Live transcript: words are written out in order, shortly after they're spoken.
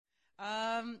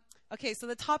Okay, so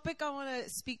the topic I want to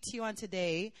speak to you on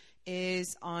today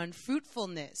is on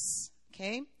fruitfulness.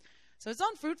 Okay, so it's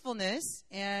on fruitfulness,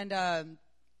 and I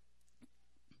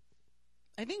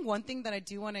think one thing that I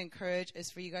do want to encourage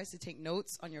is for you guys to take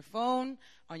notes on your phone,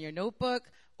 on your notebook,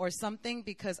 or something,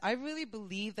 because I really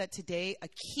believe that today a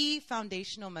key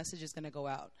foundational message is going to go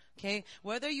out. Okay,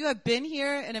 whether you have been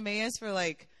here in Emmaus for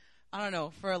I don't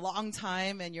know, for a long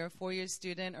time and you're a 4-year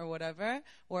student or whatever,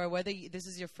 or whether this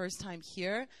is your first time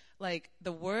here,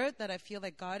 the word that I feel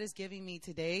like God is giving me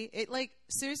today,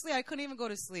 seriously, I couldn't even go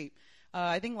to sleep.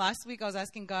 I think last week I was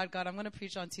asking God, I'm going to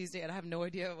preach on Tuesday, and I have no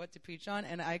idea what to preach on,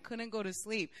 and I couldn't go to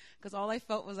sleep because all I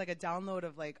felt was a download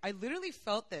of I literally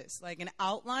felt this, an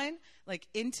outline,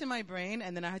 into my brain,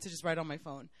 and then I had to just write on my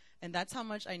phone. And that's how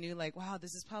much I knew, wow,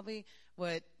 this is probably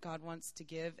what God wants to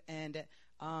give. And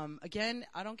again,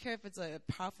 I don't care if it's a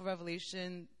powerful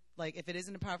revelation, if it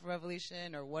isn't a powerful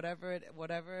revelation or whatever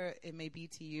it may be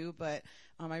to you, but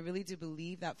I really do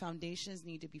believe that foundations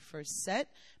need to be first set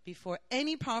before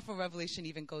any powerful revelation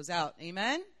even goes out.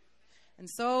 Amen? And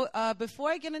so before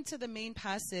I get into the main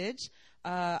passage,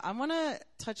 I want to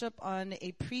touch up on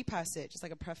a pre-passage, just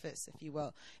like a preface, if you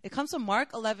will. It comes from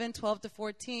Mark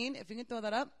 11:12-14. If you can throw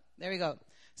that up. There we go.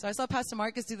 So I saw Pastor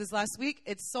Marcus do this last week.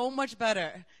 It's so much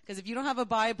better because if you don't have a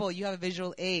Bible, you have a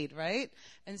visual aid, right?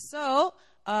 And so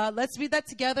let's read that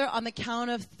together on the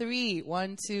count of 3.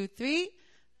 1, 2, 3.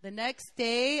 The next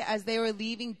day, as they were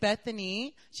leaving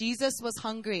Bethany, Jesus was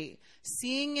hungry.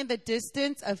 Seeing in the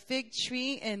distance a fig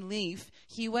tree in leaf,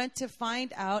 he went to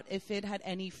find out if it had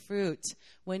any fruit.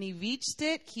 When he reached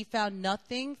it, he found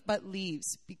nothing but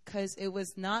leaves, because it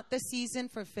was not the season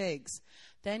for figs.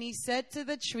 Then he said to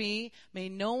the tree, "May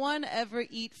no one ever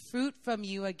eat fruit from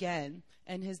you again."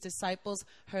 And his disciples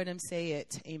heard him say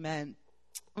it. Amen.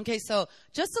 Okay, so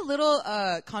just a little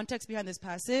context behind this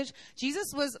passage.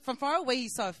 Jesus was, from far away, he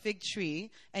saw a fig tree,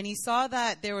 and he saw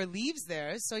that there were leaves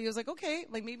there. So he was like, okay,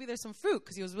 maybe there's some fruit,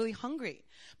 because he was really hungry.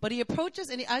 But he approaches,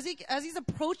 and as he's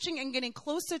approaching and getting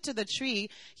closer to the tree,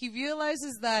 he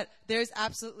realizes that there's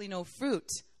absolutely no fruit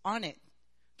on it.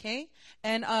 Okay?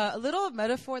 And a little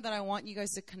metaphor that I want you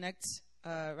guys to connect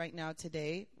right now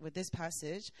today with this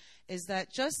passage is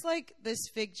that just like this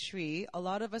fig tree, a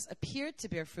lot of us appear to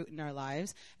bear fruit in our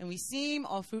lives, and we seem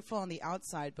all fruitful on the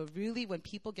outside, but really when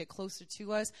people get closer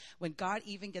to us, when God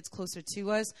even gets closer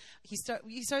to us, he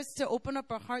starts to open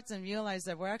up our hearts and realize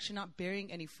that we're actually not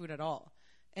bearing any fruit at all.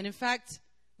 And in fact,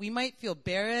 we might feel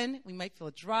barren, we might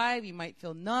feel dry, we might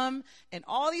feel numb, and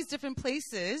all these different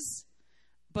places.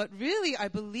 But really, I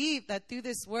believe that through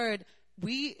this word,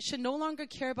 we should no longer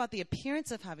care about the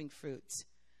appearance of having fruit,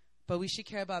 but we should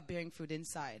care about bearing fruit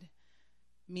inside.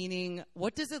 Meaning,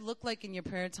 what does it look like in your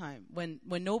prayer time? When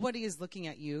nobody is looking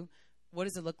at you, what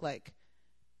does it look like?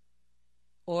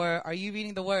 Or are you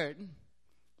reading the word?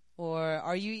 Or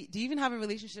do you even have a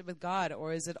relationship with God?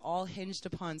 Or is it all hinged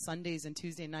upon Sundays and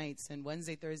Tuesday nights and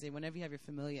Wednesday, Thursday, whenever you have your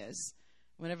familiars,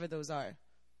 whenever those are?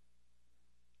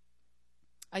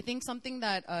 I think something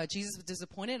that Jesus was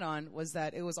disappointed on was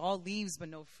that it was all leaves but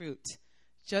no fruit.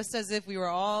 Just as if we were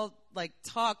all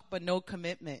talk but no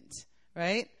commitment,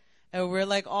 right? And we're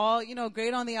all,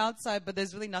 great on the outside, but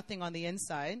there's really nothing on the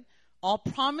inside. All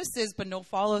promises but no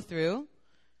follow through,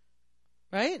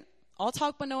 right? All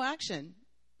talk but no action.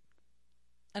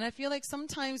 And I feel like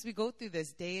sometimes we go through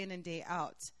this day in and day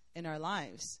out in our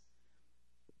lives.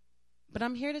 But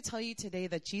I'm here to tell you today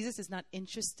that Jesus is not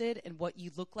interested in what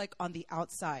you look like on the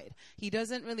outside. He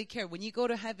doesn't really care. When you go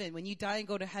to heaven, when you die and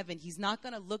go to heaven, he's not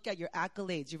going to look at your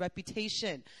accolades, your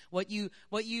reputation, what you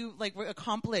were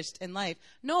accomplished in life.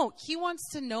 No, he wants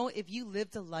to know if you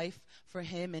lived a life for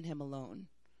him and him alone.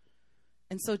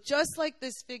 And so just like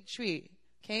this fig tree,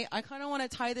 okay, I kind of want to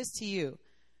tie this to you.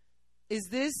 Is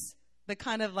this the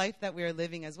kind of life that we are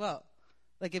living as well?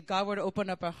 If God were to open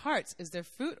up our hearts, is there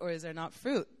fruit or is there not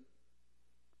fruit?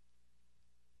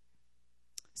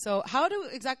 So how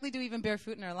exactly do we even bear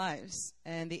fruit in our lives?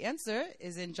 And the answer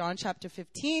is in John chapter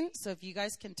 15. So if you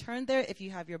guys can turn there, if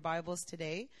you have your Bibles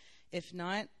today. If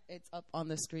not, it's up on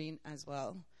the screen as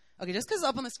well. Okay, just because it's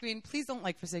up on the screen, please don't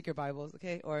forsake your Bibles,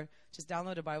 okay? Or just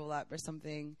download a Bible app or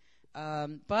something.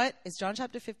 But it's John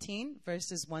chapter 15,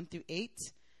 verses 1-8.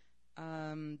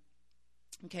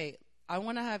 Okay, I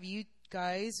want to have you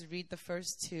guys read the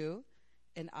first 2,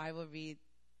 and I will read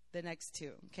the next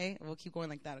 2, okay? We'll keep going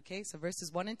like that, okay? So verses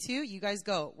 1 and 2, you guys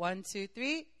go. 1, 2,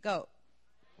 3, go.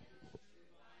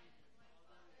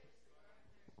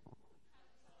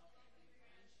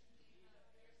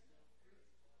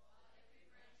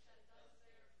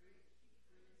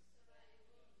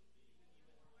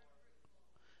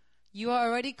 You are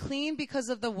already clean because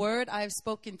of the word I have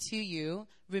spoken to you.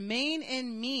 Remain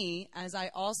in me as I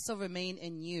also remain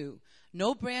in you.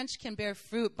 No branch can bear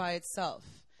fruit by itself.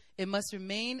 It must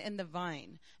remain in the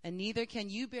vine, and neither can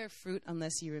you bear fruit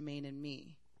unless you remain in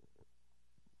me.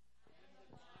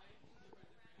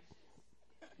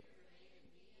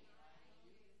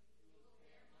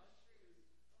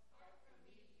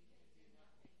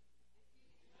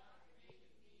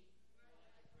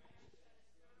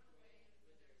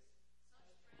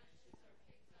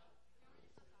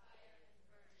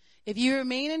 If you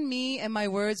remain in me and my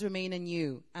words remain in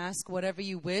you, ask whatever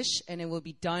you wish and it will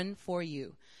be done for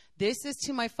you. This is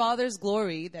to my Father's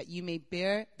glory that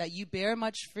you bear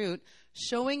much fruit,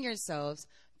 showing yourselves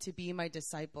to be my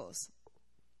disciples.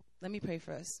 Let me pray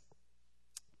for us.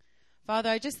 Father,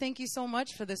 I just thank you so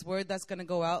much for this word that's going to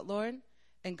go out, Lord.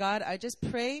 And God, I just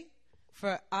pray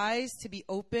for eyes to be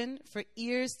opened, for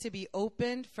ears to be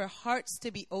opened, for hearts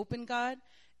to be open, God.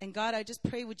 And God, I just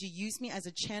pray, would you use me as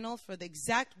a channel for the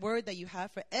exact word that you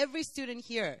have for every student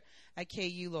here at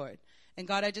KU, Lord. And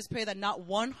God, I just pray that not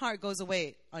one heart goes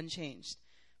away unchanged.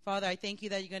 Father, I thank you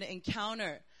that you're going to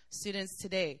encounter students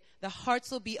today. The hearts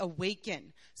will be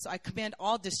awakened. So I command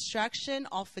all distraction,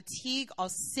 all fatigue, all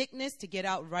sickness to get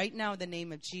out right now in the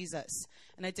name of Jesus.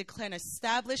 And I declare and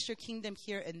establish your kingdom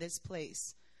here in this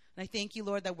place. And I thank you,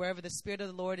 Lord, that wherever the Spirit of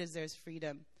the Lord is, there's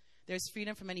freedom. There's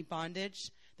freedom from any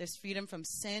bondage. There's freedom from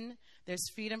sin. There's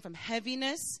freedom from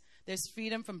heaviness. There's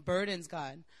freedom from burdens,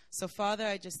 God. So, Father,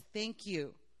 I just thank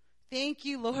you. Thank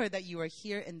you, Lord, that you are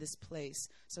here in this place.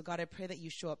 So, God, I pray that you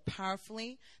show up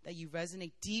powerfully, that you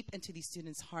resonate deep into these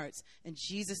students' hearts. In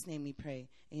Jesus' name we pray.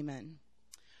 Amen.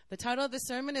 The title of the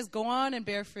sermon is Go On and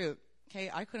Bear Fruit. Okay,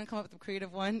 I couldn't come up with a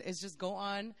creative one. It's just Go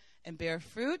On and Bear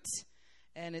Fruit.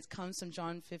 And it comes from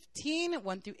John 15,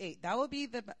 1 through 8. That will be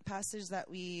the passage that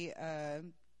we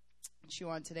chew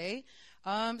on today.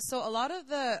 So a lot of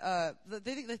the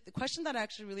question that I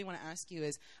actually really want to ask you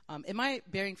is, am I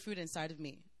bearing fruit inside of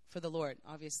me for the Lord,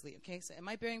 obviously? Okay, so am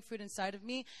I bearing fruit inside of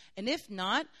me? And if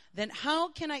not, then how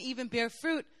can I even bear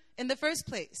fruit in the first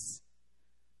place?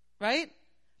 Right?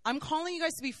 I'm calling you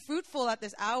guys to be fruitful at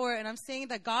this hour, and I'm saying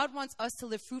that God wants us to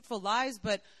live fruitful lives,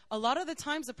 but a lot of the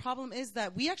times the problem is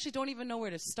that we actually don't even know where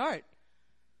to start.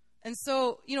 And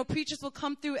so, preachers will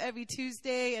come through every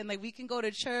Tuesday, and we can go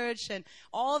to church, and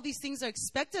all of these things are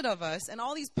expected of us, and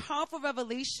all these powerful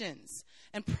revelations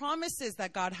and promises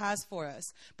that God has for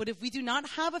us. But if we do not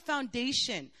have a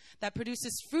foundation that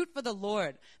produces fruit for the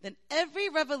Lord, then every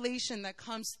revelation that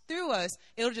comes through us,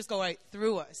 it'll just go right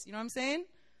through us. You know what I'm saying?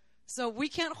 So we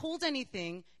can't hold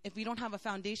anything if we don't have a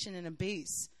foundation and a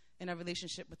base in our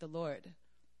relationship with the Lord.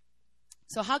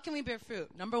 So how can we bear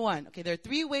fruit? Number one, okay, there are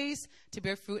 3 ways to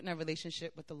bear fruit in our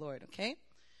relationship with the Lord, okay?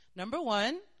 Number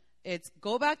one, it's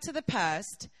go back to the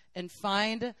past and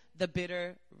find the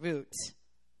bitter root.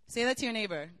 Say that to your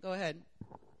neighbor. Go ahead.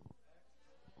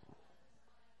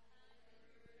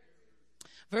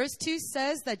 Verse 2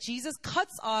 says that Jesus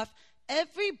cuts off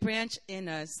every branch in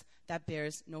us that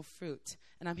bears no fruit.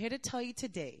 And I'm here to tell you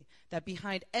today that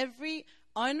behind every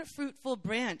unfruitful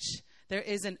branch, there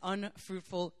is an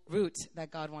unfruitful root that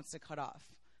God wants to cut off.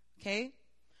 Okay?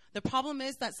 The problem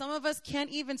is that some of us can't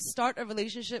even start a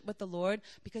relationship with the Lord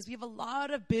because we have a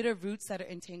lot of bitter roots that are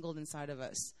entangled inside of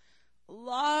us. A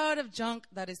lot of junk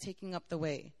that is taking up the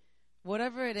way.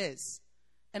 Whatever it is.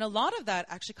 And a lot of that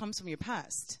actually comes from your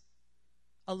past.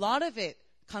 A lot of it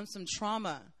comes from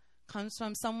trauma, comes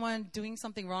from someone doing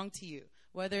something wrong to you.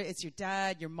 Whether it's your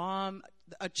dad, your mom,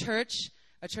 a church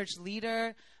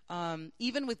leader,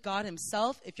 even with God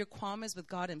himself. If your qualm is with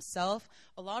God himself,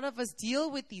 a lot of us deal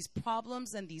with these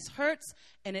problems and these hurts,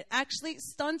 and it actually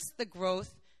stunts the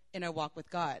growth in our walk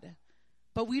with God.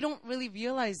 But we don't really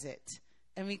realize it.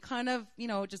 And we kind of,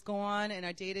 just go on in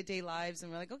our day-to-day lives,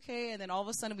 and we're like, okay, and then all of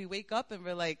a sudden we wake up and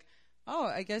we're like, oh,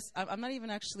 I guess I'm not even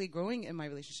actually growing in my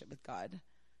relationship with God.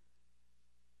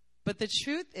 But the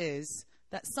truth is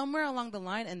that somewhere along the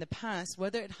line in the past,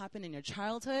 whether it happened in your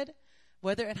childhood,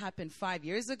 whether it happened 5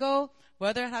 years ago,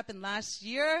 whether it happened last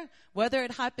year, whether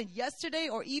it happened yesterday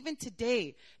or even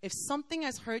today, if something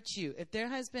has hurt you, if there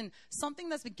has been something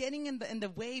that's been getting in the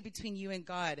way between you and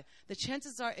God, the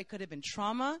chances are it could have been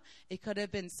trauma, it could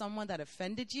have been someone that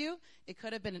offended you, it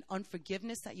could have been an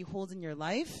unforgiveness that you hold in your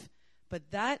life,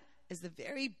 but that is the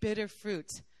very bitter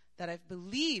fruit that I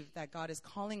believe that God is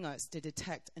calling us to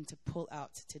detect and to pull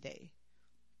out today.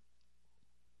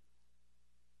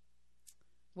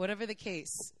 Whatever the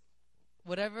case,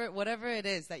 whatever it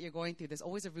is that you're going through, there's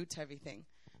always a root to everything.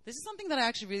 This is something that I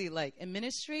actually really like. In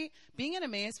ministry, being in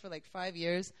Emmaus for 5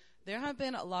 years, there have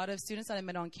been a lot of students that I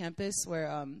met on campus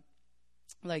where,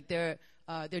 they're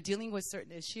they're dealing with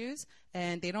certain issues,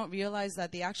 and they don't realize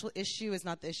that the actual issue is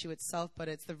not the issue itself, but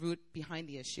it's the root behind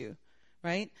the issue,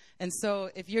 right? And so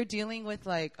if you're dealing with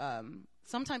like,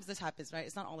 sometimes this happens, right?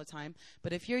 It's not all the time.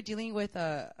 But if you're dealing with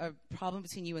a problem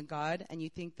between you and God, and you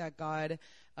think that God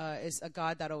is a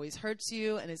God that always hurts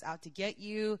you and is out to get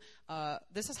you,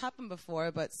 this has happened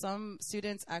before, but some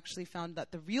students actually found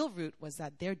that the real root was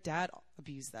that their dad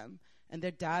abused them, and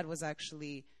their dad was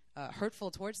actually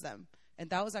hurtful towards them. And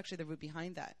that was actually the root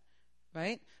behind that,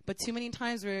 right? But too many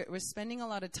times we're spending a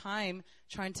lot of time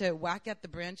trying to whack at the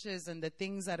branches and the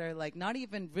things that are like not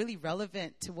even really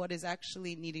relevant to what is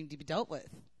actually needing to be dealt with.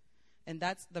 And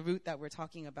that's the root that we're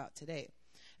talking about today.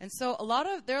 And so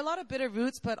there are a lot of bitter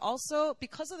roots, but also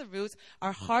because of the roots,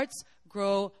 our hearts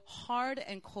grow hard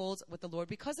and cold with the Lord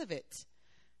because of it.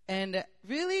 And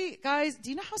really, guys, do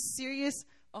you know how serious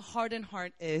a hardened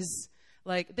heart is?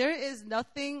 Like, there is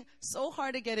nothing so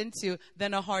hard to get into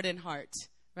than a hardened heart,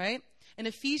 right? In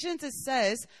Ephesians, it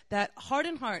says that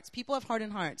hardened hearts, people have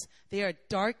hardened hearts, they are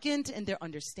darkened in their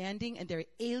understanding and they're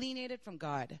alienated from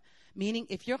God. Meaning,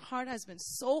 if your heart has been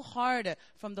so hard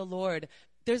from the Lord,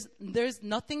 there's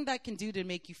nothing that can do to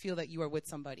make you feel that you are with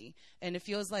somebody. And it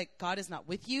feels like God is not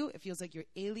with you. It feels like you're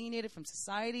alienated from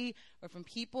society or from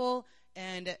people.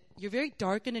 And you're very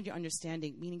darkened in your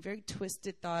understanding, meaning very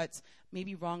twisted thoughts,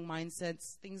 maybe wrong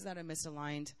mindsets, things that are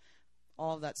misaligned,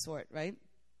 all of that sort, right?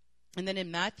 And then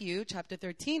in Matthew chapter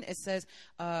 13, it says,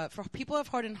 for people of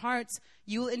hardened hearts,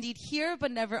 you will indeed hear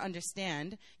but never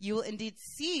understand. You will indeed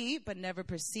see but never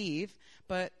perceive.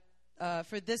 But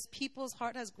for this people's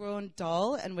heart has grown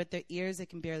dull, and with their ears they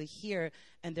can barely hear,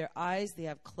 and their eyes they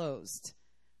have closed.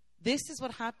 This is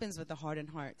what happens with a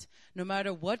hardened heart. No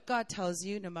matter what God tells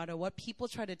you, no matter what people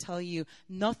try to tell you,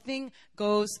 nothing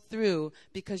goes through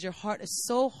because your heart is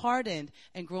so hardened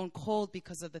and grown cold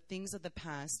because of the things of the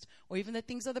past or even the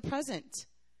things of the present.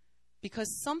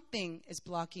 Because something is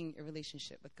blocking your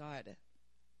relationship with God.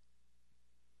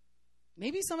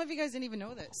 Maybe some of you guys didn't even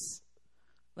know this.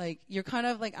 Like, you're kind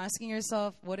of like asking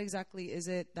yourself, what exactly is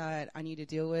it that I need to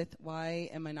deal with? Why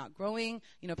am I not growing?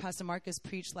 You know, Pastor Marcus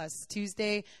preached last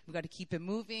Tuesday. We've got to keep it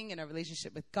moving in our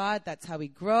relationship with God. That's how we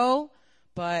grow.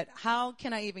 But how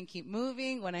can I even keep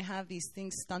moving when I have these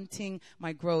things stunting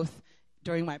my growth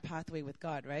during my pathway with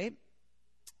God, right?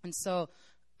 And so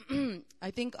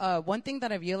I think one thing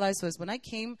that I realized was when I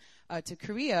came to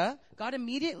Korea, God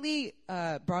immediately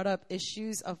brought up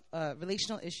issues of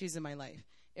relational issues in my life.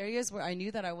 Areas where I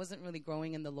knew that I wasn't really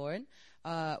growing in the Lord.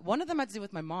 One of them had to do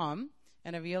with my mom,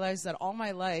 and I realized that all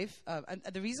my life,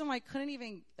 the reason why I couldn't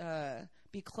even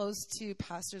be close to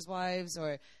pastors' wives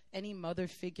or any mother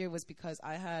figure was because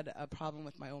I had a problem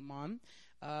with my own mom.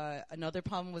 Another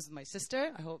problem was with my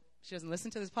sister. I hope she doesn't listen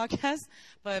to this podcast.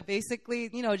 But basically,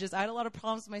 you know, just I had a lot of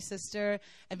problems with my sister.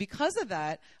 And because of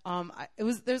that,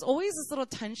 there's always this little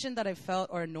tension that I felt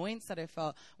or annoyance that I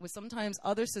felt with sometimes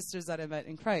other sisters that I met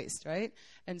in Christ, right?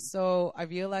 And so I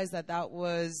realized that that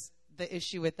was the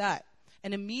issue with that.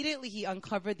 And immediately he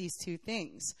uncovered these two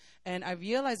things. And I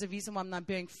realized the reason why I'm not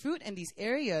bearing fruit in these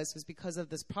areas was because of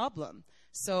this problem.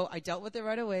 So I dealt with it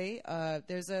right away.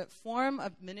 There's a form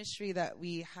of ministry that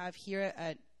we have here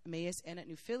at Emmaus and at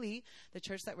New Philly, the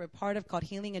church that we're part of, called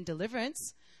Healing and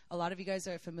Deliverance. A lot of you guys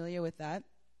are familiar with that.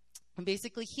 And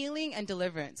basically, healing and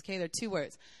deliverance, okay, they're two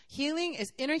words. Healing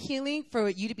is inner healing for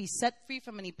you to be set free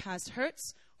from any past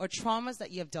hurts or traumas that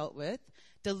you have dealt with.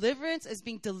 Deliverance is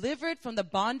being delivered from the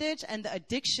bondage and the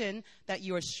addiction that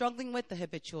you are struggling with, the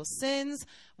habitual sins,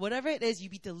 whatever it is, you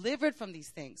be delivered from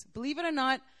these things. Believe it or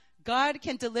not, God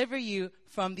can deliver you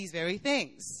from these very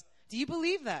things. Do you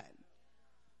believe that?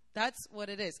 That's what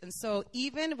it is. And so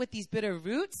even with these bitter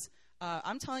roots,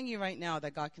 I'm telling you right now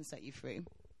that God can set you free.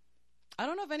 I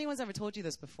don't know if anyone's ever told you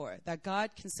this before, that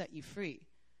God can set you free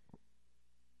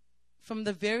from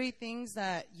the very things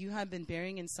that you have been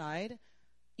bearing inside.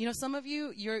 You know, some of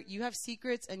you, you have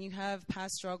secrets and you have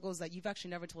past struggles that you've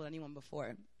actually never told anyone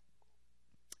before.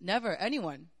 Never,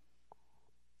 anyone.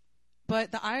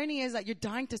 But the irony is that you're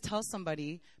dying to tell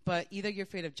somebody, but either you're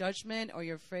afraid of judgment or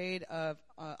you're afraid of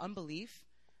unbelief,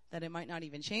 that it might not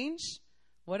even change.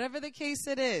 Whatever the case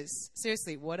it is,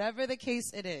 seriously, whatever the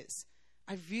case it is,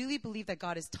 I really believe that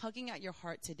God is tugging at your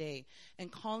heart today and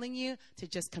calling you to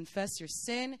just confess your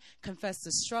sin, confess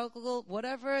the struggle,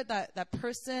 whatever that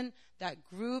person, that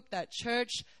group, that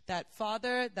church, that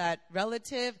father, that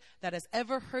relative that has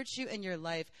ever hurt you in your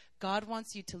life. God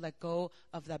wants you to let go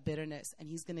of that bitterness, and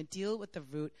he's going to deal with the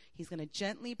root. He's going to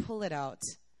gently pull it out,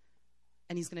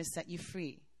 and he's going to set you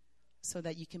free so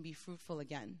that you can be fruitful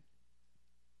again.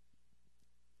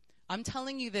 I'm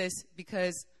telling you this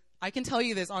because I can tell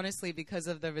you this honestly because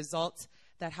of the results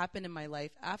that happened in my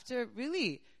life after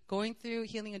really going through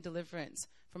healing and deliverance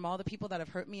from all the people that have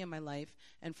hurt me in my life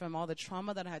and from all the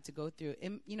trauma that I had to go through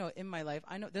in my life.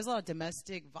 I know there's a lot of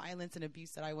domestic violence and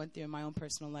abuse that I went through in my own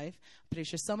personal life. I'm pretty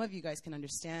sure some of you guys can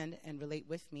understand and relate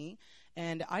with me.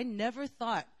 And I never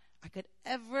thought I could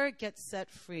ever get set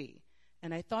free.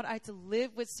 And I thought I had to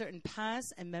live with certain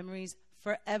past and memories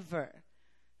forever,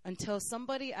 until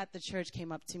somebody at the church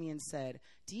came up to me and said,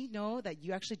 do you know that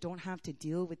you actually don't have to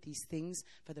deal with these things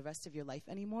for the rest of your life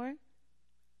anymore?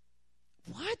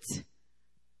 What?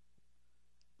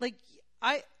 Like,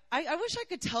 I wish I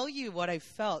could tell you what I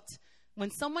felt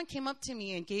when someone came up to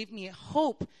me and gave me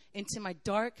hope into my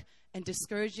dark and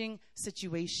discouraging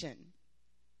situation.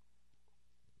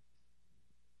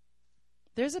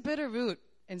 There's a bitter root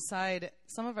inside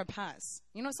some of our past.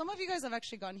 You know, some of you guys have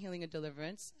actually gotten healing and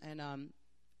deliverance, and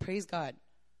praise God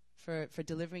for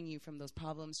delivering you from those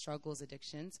problems, struggles,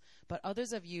 addictions. But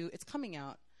others of you, it's coming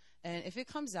out. And if it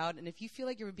comes out, and if you feel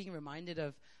like you're being reminded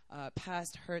of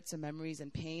past hurts and memories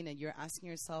and pain, and you're asking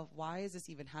yourself, why is this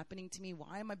even happening to me?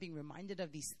 Why am I being reminded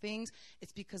of these things?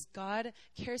 It's because God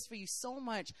cares for you so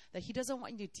much that he doesn't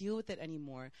want you to deal with it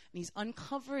anymore. And he's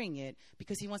uncovering it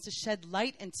because he wants to shed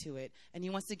light into it, and he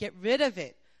wants to get rid of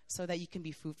it so that you can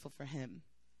be fruitful for him.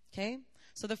 Okay?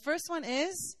 So the first one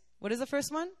is, what is the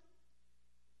first one?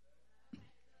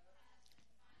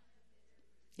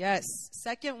 Yes.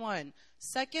 Second one.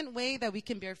 Second way that we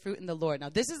can bear fruit in the Lord. Now,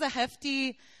 this is a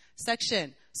hefty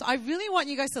section. So I really want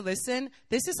you guys to listen.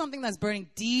 This is something that's burning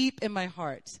deep in my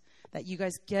heart, that you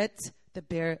guys get the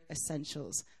bare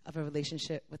essentials of a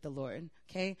relationship with the Lord.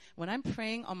 Okay? When I'm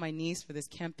praying on my knees for this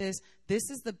campus, this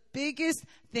is the biggest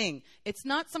thing. It's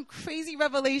not some crazy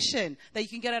revelation that you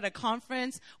can get at a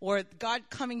conference or God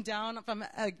coming down from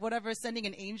whatever, sending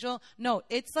an angel. No,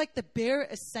 it's like the bare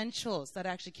essentials that I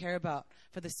actually care about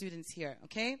for the students here.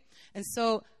 Okay? And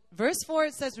so verse 4,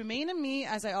 it says, remain in me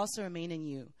as I also remain in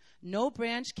you. No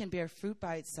branch can bear fruit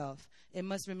by itself. It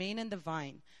must remain in the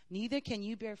vine. Neither can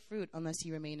you bear fruit unless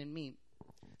you remain in me.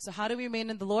 So how do we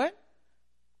remain in the Lord?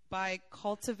 By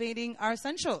cultivating our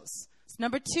essentials. So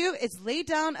number 2 is lay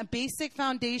down a basic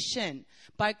foundation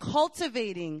by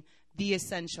cultivating the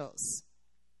essentials.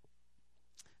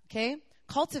 Okay?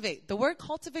 Cultivate. The word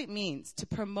cultivate means to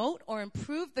promote or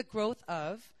improve the growth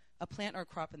of a plant or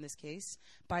crop in this case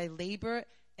by labor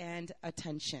and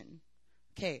attention.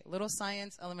 Okay, little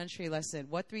science elementary lesson.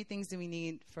 What 3 things do we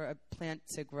need for a plant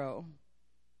to grow?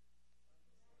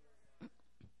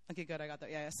 Okay, good, I got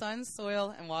that. Yeah, sun,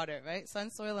 soil, and water, right? Sun,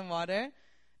 soil, and water.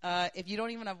 If you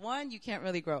don't even have one, you can't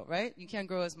really grow, right? You can't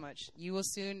grow as much. You will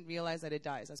soon realize that it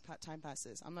dies as time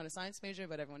passes. I'm not a science major,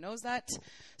 but everyone knows that.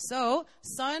 So,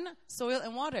 sun, soil,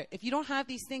 and water. If you don't have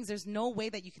these things, there's no way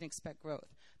that you can expect growth.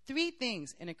 3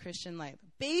 things in a Christian life,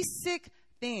 basic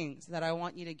things that I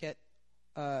want you to get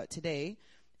today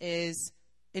is,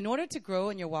 in order to grow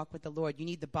in your walk with the Lord, you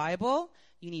need the Bible,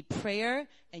 you need prayer,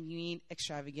 and you need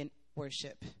extravagant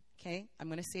worship. Okay? I'm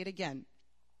going to say it again.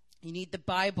 You need the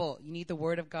Bible. You need the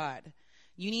Word of God.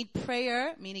 You need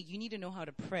prayer, meaning you need to know how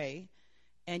to pray.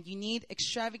 And you need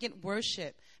extravagant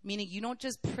worship, meaning you don't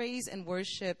just praise and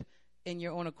worship in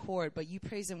your own accord, but you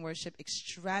praise and worship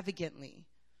extravagantly.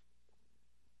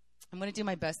 I'm going to do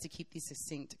my best to keep these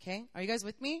succinct, okay? Are you guys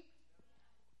with me?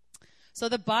 So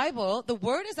the Bible, the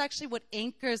Word is actually what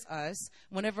anchors us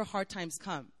whenever hard times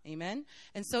come. Amen?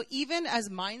 And so even as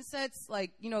mindsets,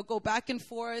 like, go back and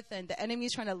forth and the enemy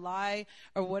is trying to lie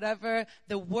or whatever,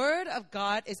 the Word of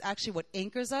God is actually what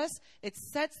anchors us. It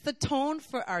sets the tone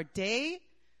for our day.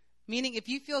 Meaning if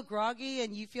you feel groggy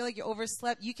and you feel like you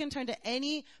overslept, you can turn to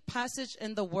any passage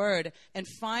in the Word and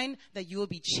find that you will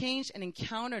be changed and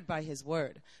encountered by His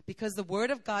Word. Because the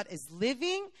Word of God is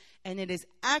living and it is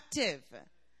active.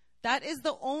 That is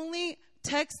the only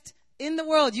text in the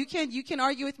world. You can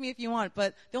argue with me if you want,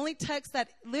 but the only text that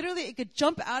literally it could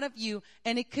jump out of you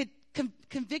and it could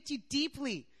convict you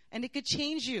deeply and it could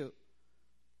change you.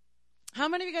 How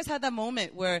many of you guys had that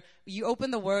moment where you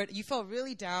opened the Word, you felt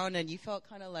really down and you felt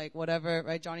kind of like whatever,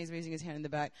 right? Johnny's raising his hand in the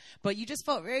back. But you just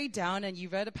felt very down and you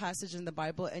read a passage in the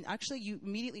Bible and actually you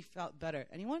immediately felt better.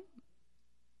 Anyone?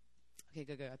 Okay,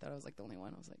 good. I thought I was like the only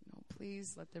one. I was like, no,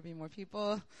 please let there be more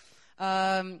people.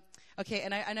 Okay,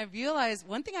 and I realized,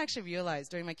 one thing I actually realized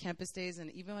during my campus days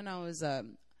and even when I was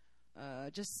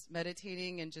just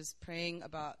meditating and just praying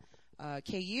about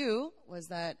KU was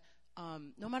that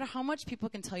no matter how much people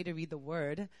can tell you to read the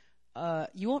Word,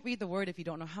 you won't read the Word if you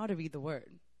don't know how to read the Word,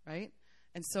 right?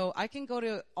 And so I can go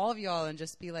to all of y'all and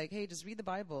just be like, hey, just read the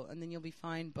Bible and then you'll be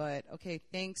fine. But, okay,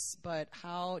 thanks, but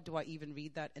how do I even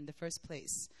read that in the first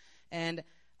place? And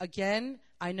again,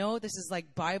 I know this is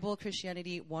like Bible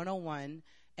Christianity 101,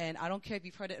 and I don't care if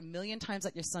you've heard it a million times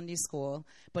at your Sunday school,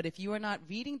 but if you are not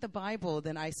reading the Bible,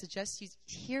 then I suggest you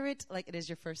hear it like it is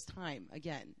your first time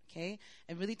again, okay?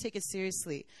 And really take it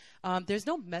seriously. There's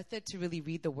no method to really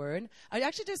read the Word. I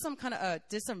actually did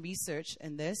some research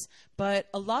in this, but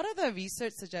a lot of the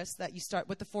research suggests that you start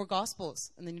with the 4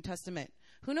 Gospels in the New Testament.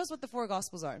 Who knows what the 4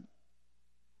 Gospels are?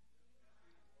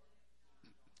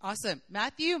 Awesome.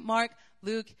 Matthew, Mark,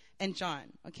 Luke, and John,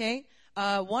 okay?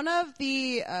 One of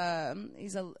the,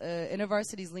 he's a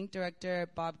InterVarsity's link director,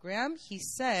 Bob Graham, he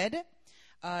said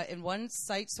in one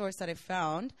site source that I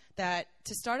found that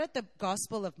to start at the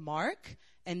Gospel of Mark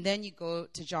and then you go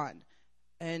to John.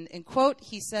 And in quote,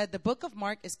 he said, the book of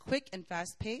Mark is quick and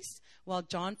fast-paced, while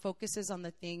John focuses on the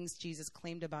things Jesus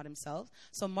claimed about himself.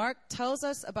 So Mark tells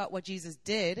us about what Jesus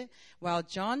did, while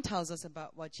John tells us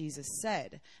about what Jesus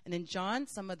said. And in John,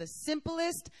 some of the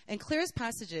simplest and clearest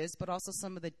passages, but also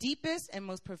some of the deepest and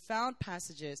most profound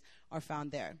passages are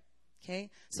found there.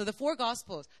 Okay, so the 4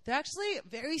 Gospels, they're actually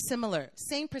very similar,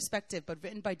 same perspective, but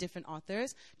written by different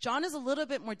authors. John is a little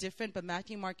bit more different, but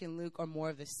Matthew, Mark, and Luke are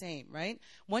more of the same, right?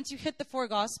 Once you hit the 4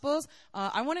 Gospels,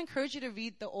 I want to encourage you to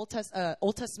read the Old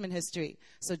Testament history.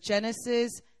 So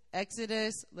Genesis,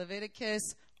 Exodus,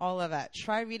 Leviticus, all of that.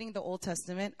 Try reading the Old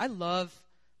Testament. I love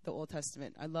the Old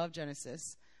Testament. I love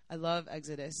Genesis. I love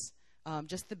Exodus,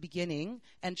 just the beginning.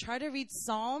 And try to read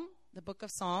Psalm, the book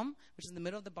of Psalm, which is in the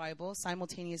middle of the Bible,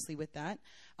 simultaneously with that.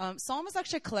 Psalm is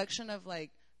actually a collection of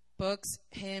like books,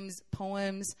 hymns,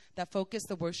 poems that focus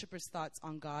the worshiper's thoughts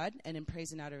on God and in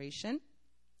praise and adoration.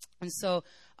 And so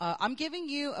I'm giving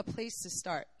you a place to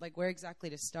start, like where exactly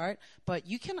to start. But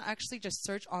you can actually just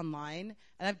search online,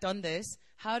 and I've done this,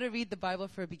 how to read the Bible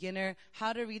for a beginner,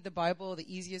 how to read the Bible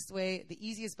the easiest way, the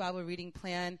easiest Bible reading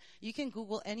plan. You can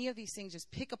Google any of these things.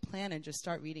 Just pick a plan and just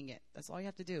start reading it. That's all you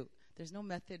have to do. There's no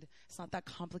method. It's not that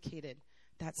complicated.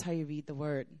 That's how you read the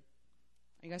Word.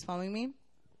 Are you guys following me?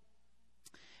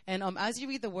 And as you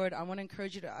read the Word, I want to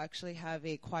encourage you to actually have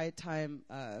a quiet time.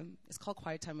 It's called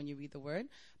quiet time when you read the Word,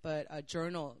 but a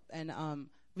journal. And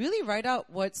really write out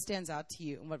what stands out to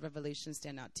you and what revelations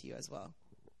stand out to you as well.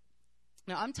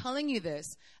 Now, I'm telling you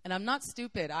this, and I'm not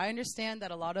stupid. I understand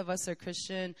that a lot of us are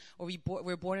Christian, or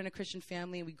we're born in a Christian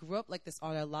family, and we grew up like this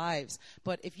all our lives.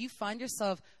 But if you find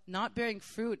yourself not bearing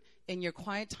fruit in your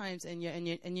quiet times, in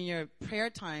your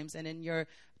prayer times, and in your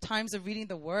times of reading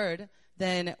the Word,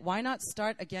 then why not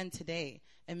start again today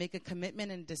and make a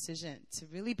commitment and decision to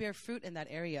really bear fruit in that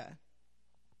area?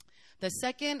 The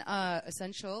second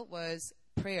essential was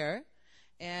prayer.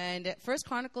 And 1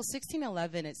 Chronicles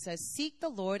 16:11, it says, seek the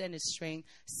Lord and his strength,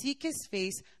 seek his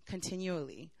face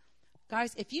continually. Guys,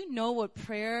 if you know what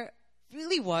prayer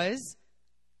really was,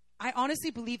 I honestly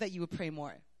believe that you would pray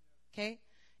more, okay?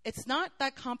 It's not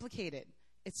that complicated.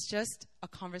 It's just a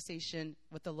conversation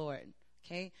with the Lord,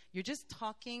 okay? You're just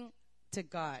talking to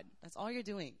God. That's all you're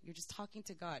doing. You're just talking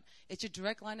to God. It's your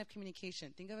direct line of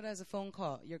communication. Think of it as a phone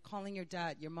call. You're calling your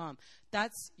dad, your mom.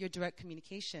 That's your direct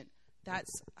communication.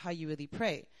 That's how you really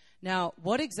pray. Now,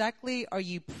 what exactly are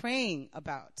you praying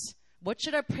about? What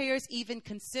should our prayers even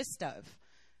consist of?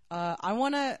 I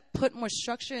want to put more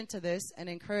structure into this and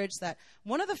encourage that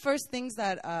one of the first things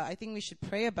that I think we should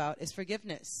pray about is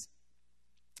forgiveness.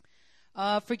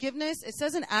 Forgiveness, it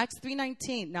says in Acts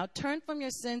 3:19, now turn from your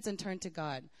sins and turn to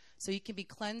God so you can be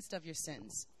cleansed of your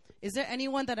sins. Is there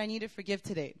anyone that I need to forgive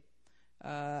today?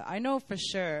 I know for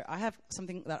sure I have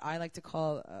something that I like to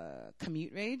call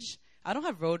commute rage. I don't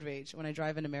have road rage when I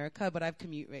drive in America, but I have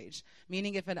commute rage.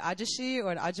 Meaning if an ajashi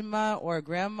or an ajima or a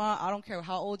grandma, I don't care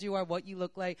how old you are, what you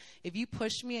look like, if you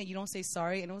push me and you don't say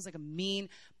sorry and it was like a mean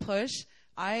push,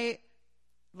 I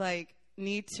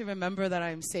need to remember that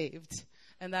I'm saved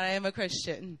and that I am a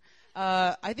Christian.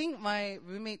 I think my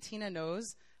roommate Tina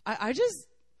knows. I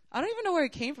don't even know where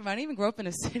it came from. I didn't even grow up in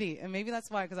a city. And maybe that's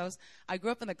why, because I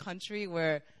grew up in the country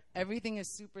where everything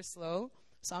is super slow.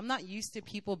 So I'm not used to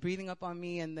people breathing up on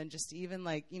me and then just even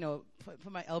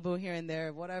put my elbow here and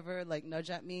there, whatever,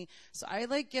 nudge at me. So I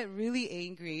get really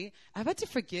angry. I've had to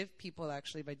forgive people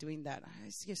actually by doing that. I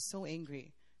used to get so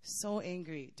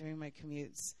angry during my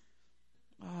commutes.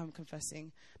 Oh, I'm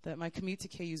confessing that my commute to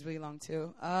KU is really long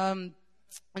too. And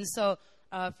so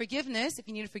forgiveness, if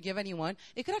you need to forgive anyone,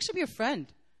 it could actually be a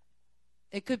friend.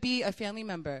 It could be a family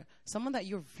member, someone that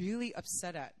you're really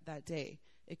upset at that day.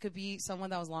 It could be someone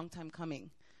that was a long time coming.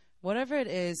 Whatever it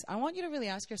is, I want you to really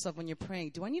ask yourself when you're praying,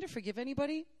 do I need to forgive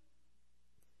anybody?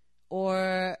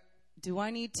 Or do I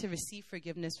need to receive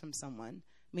forgiveness from someone?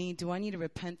 Meaning, do I need to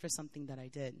repent for something that I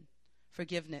did?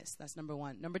 Forgiveness, that's number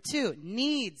one. Number two,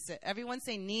 needs. Everyone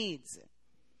say needs.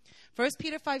 1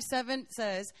 Peter 5:7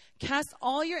 says, cast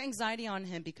all your anxiety on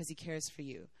him because he cares for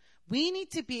you. We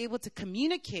need to be able to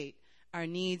communicate our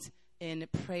needs in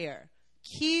prayer.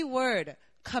 Key word,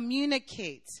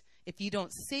 communicate. If you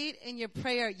don't say it in your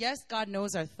prayer, yes, God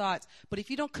knows our thoughts. But if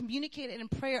you don't communicate it in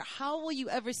prayer, how will you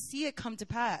ever see it come to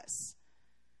pass?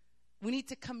 We need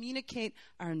to communicate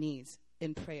our needs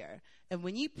in prayer. And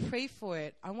when you pray for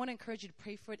it, I want to encourage you to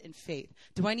pray for it in faith.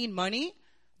 Do I need money?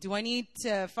 Do I need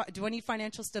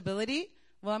financial stability?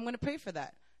 Well, I'm going to pray for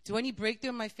that. Do I need breakthrough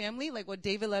in my family, like what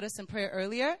David led us in prayer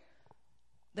earlier?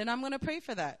 Then I'm going to pray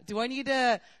for that. Do I need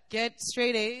to get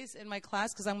straight A's in my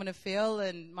class because I'm going to fail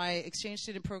and my exchange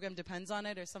student program depends on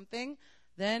it or something?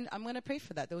 Then I'm going to pray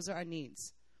for that. Those are our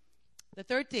needs. The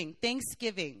third thing,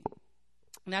 thanksgiving.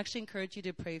 And I actually encourage you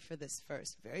to pray for this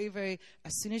first.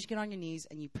 As soon as you get on your knees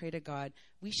and you pray to God,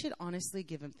 we should honestly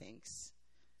give him thanks.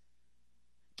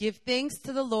 Give thanks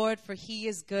to the Lord, for he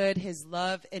is good. His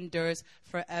love endures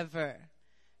forever.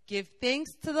 Give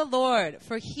thanks to the Lord,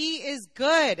 for he is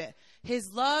good.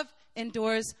 His love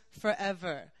endures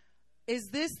forever. Is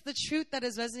this the truth that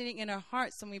is resonating in our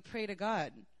hearts when we pray to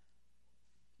God?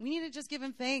 We need to just give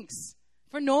him thanks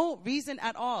for no reason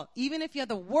at all. Even if you had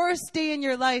the worst day in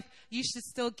your life, you should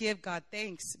still give God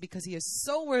thanks because he is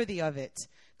so worthy of it.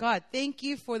 God, thank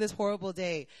you for this horrible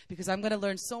day because I'm going to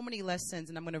learn so many lessons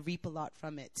and I'm going to reap a lot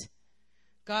from it.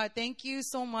 God, thank you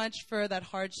so much for that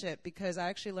hardship because I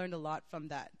actually learned a lot from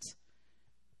that.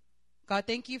 God,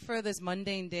 thank you for this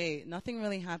mundane day. Nothing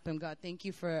really happened. God, thank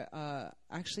you for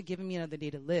actually giving me another day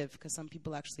to live because some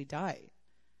people actually die.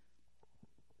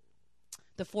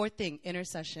 The fourth thing,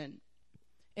 intercession.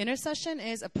 Intercession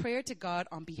is a prayer to God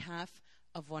on behalf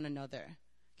of one another.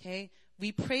 Okay?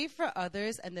 We pray for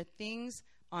others and the things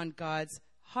on God's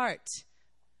heart.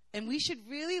 And we should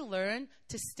really learn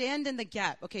to stand in the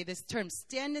gap. Okay, this term,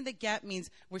 stand in the gap, means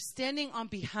we're standing on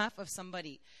behalf of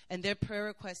somebody and their prayer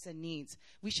requests and needs.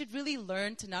 We should really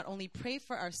learn to not only pray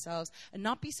for ourselves and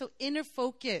not be so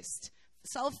inner-focused,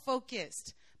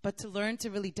 self-focused, but to learn to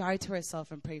really die to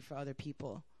ourselves and pray for other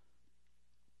people.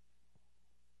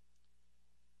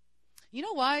 You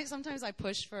know why sometimes I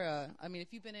push for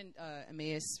if you've been in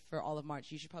Emmaus for all of March,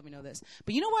 you should probably know this.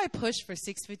 But you know why I push for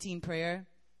 6:15 prayer?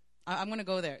 I'm going to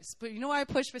go there. But you know why I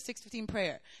push for 6:15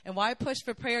 prayer? And why I push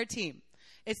for prayer team?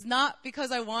 It's not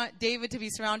because I want David to be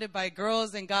surrounded by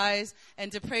girls and guys and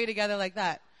to pray together like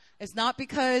that. It's not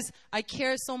because I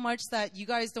care so much that you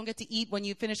guys don't get to eat when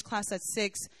you finish class at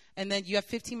 6 and then you have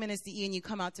 15 minutes to eat and you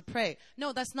come out to pray.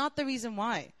 No, that's not the reason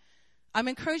why. I'm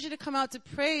encouraging you to come out to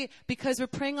pray because we're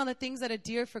praying on the things that are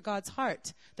dear for God's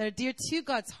heart, that are dear to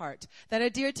God's heart, that are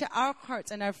dear to our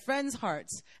hearts and our friends'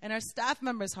 hearts and our staff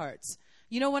members' hearts.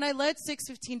 You know, when I led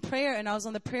 6:15 prayer and I was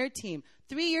on the prayer team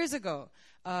 3 years ago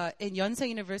in Yonsei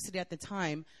University at the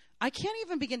time, I can't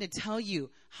even begin to tell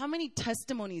you how many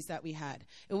testimonies that we had.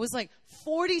 It was like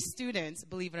 40 students,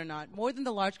 believe it or not, more than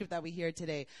the large group that we hear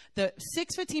today. The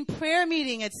 6:15 prayer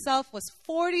meeting itself was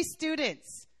 40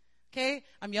 students. Okay,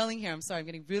 I'm yelling here. I'm sorry. I'm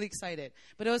getting really excited.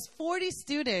 But it was 40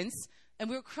 students, and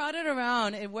we were crowded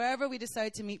around and wherever we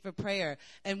decided to meet for prayer.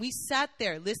 And we sat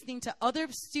there listening to other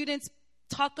students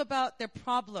talk about their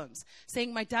problems,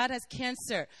 saying, my dad has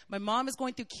cancer. My mom is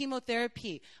going through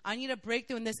chemotherapy. I need a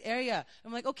breakthrough in this area.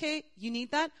 I'm like, okay, you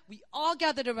need that? We all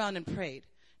gathered around and prayed.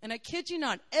 And I kid you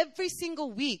not, every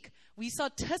single week, we saw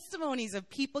testimonies of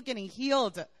people getting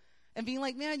healed. And being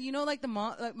like, man, you know, like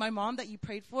my mom that you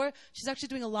prayed for, she's actually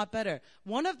doing a lot better.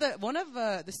 One of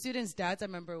the students' dads, I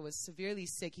remember, was severely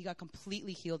sick. He got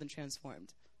completely healed and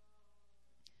transformed.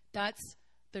 That's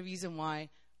the reason why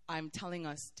I'm telling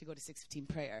us to go to 6:15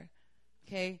 prayer.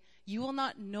 Okay? You will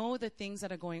not know the things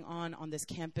that are going on this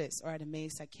campus or at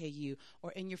Emmaus at KU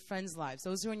or in your friends' lives.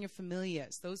 Those who are in your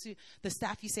familias, the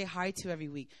staff you say hi to every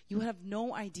week. You have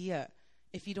no idea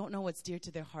if you don't know what's dear to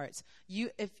their hearts.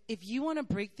 If you want a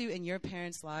breakthrough in your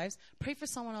parents' lives, pray for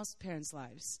someone else's parents'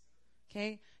 lives.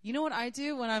 Okay? You know what I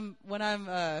do when I'm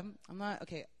not,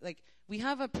 okay, like we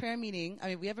have a prayer meeting.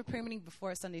 We have a prayer meeting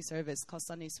before a Sunday service called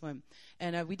Sunday Swim.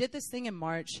 And we did this thing in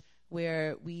March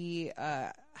where we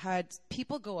had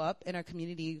people go up in our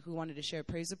community who wanted to share a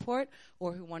praise report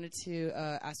or who wanted to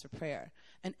ask for prayer.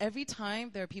 And every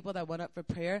time there are people that went up for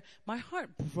prayer, my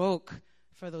heart broke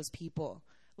for those people.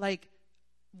 Like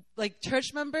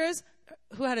church members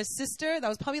who had a sister that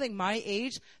was probably like my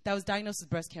age that was diagnosed with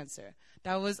breast cancer.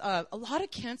 That was a lot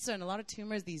of cancer and a lot of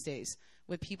tumors these days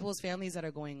with people's families that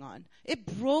are going on. It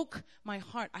broke my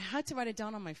heart. I had to write it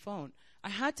down on my phone. I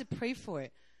had to pray for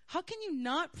it. How can you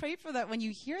not pray for that when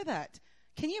you hear that?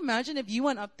 Can you imagine if you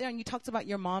went up there and you talked about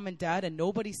your mom and dad and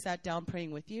nobody sat down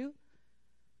praying with you?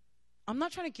 I'm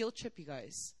not trying to guilt trip you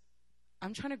guys.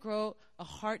 I'm trying to grow a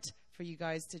heart for you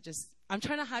guys I'm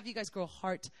trying to have you guys grow a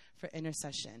heart for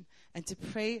intercession and to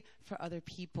pray for other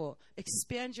people.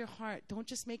 Expand your heart. Don't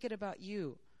just make it about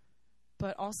you,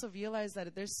 but also realize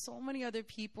that there's so many other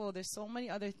people, there's so many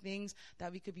other things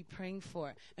that we could be praying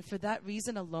for. And for that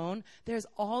reason alone, there's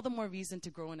all the more reason to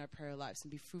grow in our prayer lives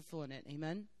and be fruitful in it.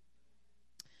 Amen?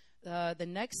 The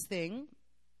next thing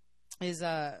is,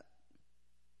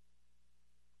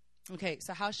 okay,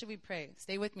 so how should we pray?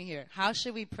 Stay with me here. How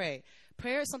should we pray?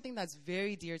 Prayer is something that's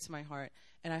very dear to my heart,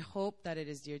 and I hope that it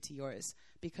is dear to yours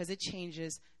because it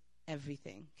changes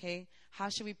everything, okay? How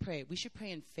should we pray? We should pray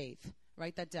in faith.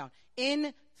 Write that down.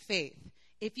 In faith.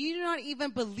 If you do not even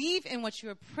believe in what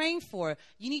you are praying for,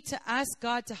 you need to ask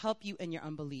God to help you in your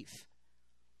unbelief.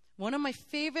 One of my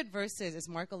favorite verses is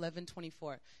Mark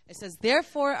 11:24. It says,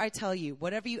 "Therefore I tell you,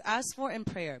 whatever you ask for in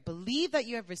prayer, believe that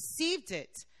you have received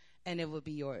it, and it will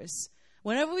be yours."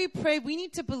 Whenever we pray, we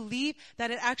need to believe that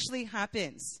it actually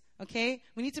happens. Okay?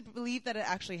 We need to believe that it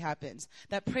actually happens.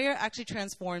 That prayer actually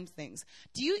transforms things.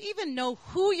 Do you even know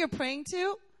who you're praying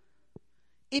to?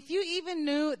 If you even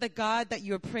knew the God that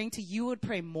you're praying to, you would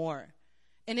pray more.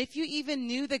 And if you even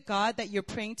knew the God that you're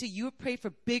praying to, you would pray for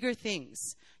bigger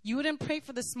things. You wouldn't pray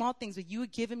for the small things, but you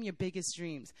would give him your biggest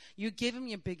dreams. You would give him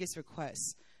your biggest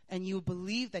requests. And you would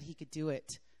believe that he could do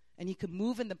it. And he could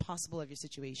move in the possible of your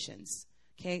situations.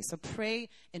 Okay, so pray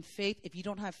in faith. If you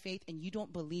don't have faith and you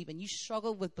don't believe and you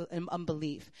struggle with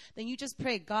unbelief, then you just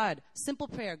pray, God, simple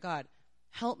prayer, God,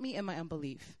 help me in my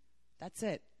unbelief. That's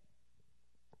it.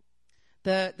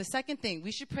 The second thing,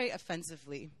 we should pray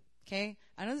offensively. Okay,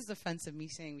 I know this is offensive, me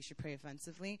saying we should pray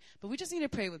offensively, but we just need to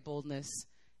pray with boldness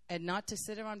and not to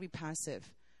sit around and be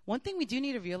passive. One thing we do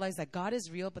need to realize that God is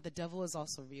real, but the devil is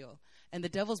also real. And the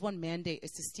devil's one mandate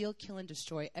is to steal, kill, and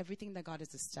destroy everything that God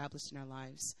has established in our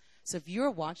lives. So if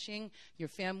you're watching your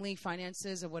family,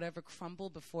 finances, or whatever crumble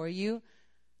before you,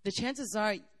 the chances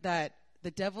are that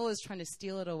the devil is trying to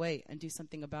steal it away and do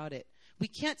something about it. We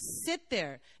can't sit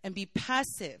there and be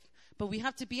passive, but we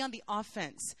have to be on the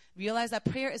offense. Realize that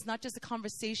prayer is not just a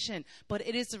conversation, but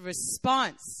it is a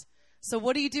response. So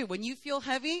what do? When you feel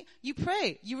heavy, you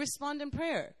pray. You respond in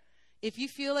prayer. If you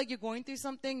feel like you're going through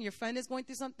something, your friend is going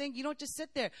through something, you don't just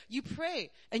sit there. You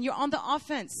pray, and you're on the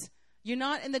offense. You're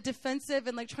not in the defensive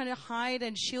and like trying to hide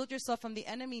and shield yourself from the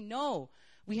enemy. No,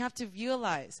 we have to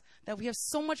realize that we have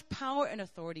so much power and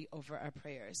authority over our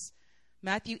prayers.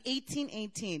 Matthew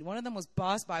 18:18, one of the most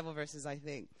boss Bible verses, I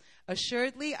think.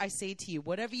 "Assuredly, I say to you,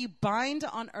 whatever you bind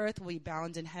on earth will be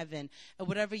bound in heaven, and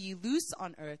whatever you loose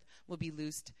on earth will be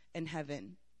loosed in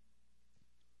heaven."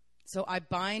 So I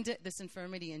bind this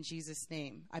infirmity in Jesus'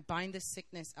 name. I bind this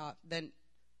sickness out. Then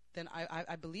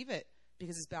I believe it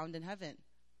because it's bound in heaven.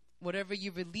 Whatever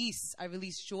you release, I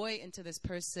release joy into this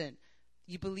person.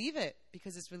 You believe it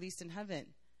because it's released in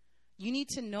heaven. You need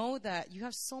to know that you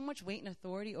have so much weight and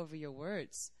authority over your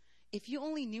words. If you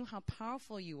only knew how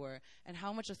powerful you were and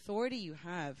how much authority you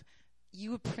have,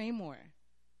 you would pray more.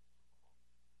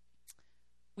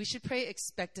 We should pray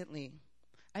expectantly.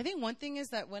 I think one thing is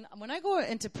that when I go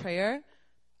into prayer,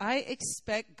 I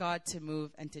expect God to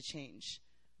move and to change.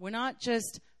 We're not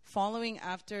just following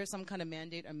after some kind of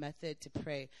mandate or method to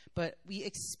pray, but we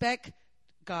expect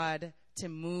God to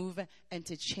move and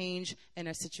to change in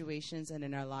our situations and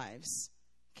in our lives.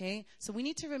 Okay? So we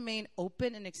need to remain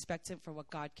open and expectant for what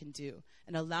God can do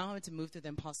and allow him to move through the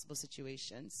impossible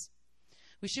situations.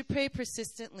 We should pray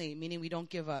persistently, meaning we don't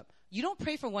give up. You don't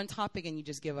pray for one topic and you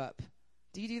just give up.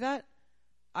 Do you do that?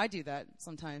 I do that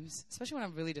sometimes, especially when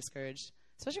I'm really discouraged,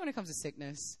 especially when it comes to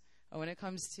sickness or when it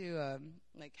comes to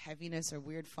like heaviness or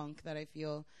weird funk that I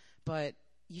feel. But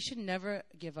you should never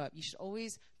give up. You should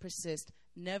always persist.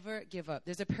 Never give up.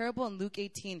 There's a parable in Luke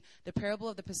 18, the parable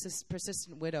of the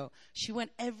persistent widow. She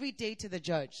went every day to the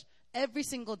judge, every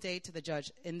single day to the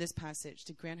judge in this passage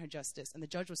to grant her justice. And the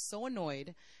judge was so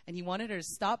annoyed and he wanted her to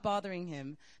stop bothering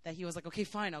him that he was like, okay,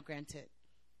 fine, I'll grant it.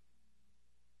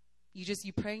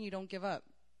 You pray and you don't give up.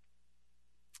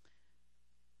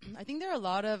 I think there are a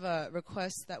lot of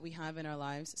requests that we have in our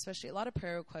lives, especially a lot of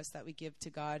prayer requests that we give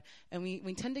to God, and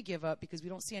we tend to give up because we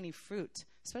don't see any fruit,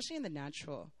 especially in the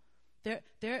natural. There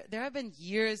have been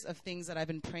years of things that I've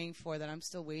been praying for that I'm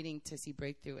still waiting to see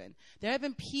breakthrough in. There have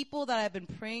been people that I've been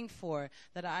praying for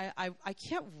that I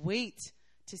can't wait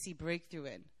to see breakthrough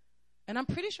in. And I'm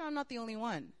pretty sure I'm not the only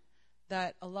one.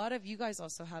 That a lot of you guys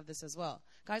also have this as well.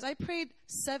 Guys, I prayed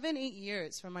 7-8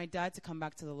 years for my dad to come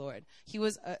back to the Lord. He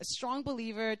was a strong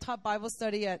believer, taught Bible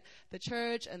study at the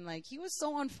church, and like he was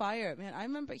so on fire. Man, I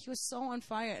remember he was so on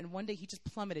fire, and one day he just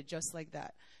plummeted just like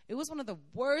that. It was one of the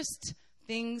worst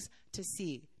things to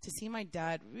see my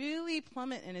dad really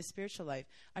plummet in his spiritual life.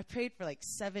 I prayed for like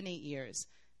 7-8 years.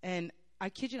 And I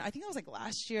kid you not, I think it was like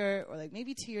last year or like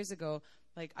maybe 2 years ago,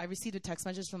 like I received a text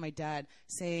message from my dad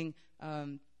saying,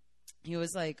 he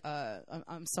was like,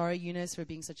 I'm sorry, Eunice, for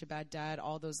being such a bad dad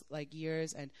all those like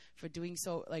years and for doing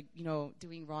so, like, you know,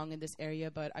 doing wrong in this area,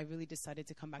 but I really decided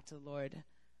to come back to the Lord.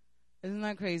 Isn't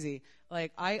that crazy?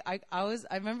 Like, I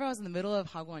remember I was in the middle of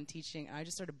Hagwon teaching, and I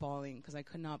just started bawling because I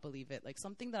could not believe it. Like,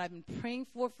 something that I've been praying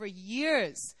for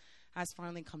years has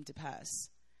finally come to pass.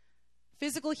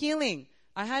 Physical healing.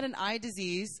 I had an eye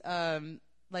disease,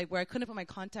 like where I couldn't put my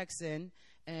contacts in,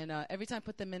 and every time I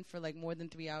put them in for like more than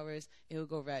 3 hours, it would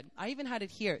go red. I even had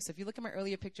it here. So if you look at my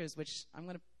earlier pictures, which I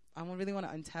really want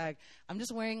to untag, I'm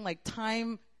just wearing like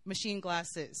time machine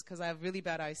glasses because I have really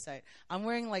bad eyesight. I'm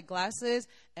wearing like glasses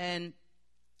and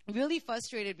really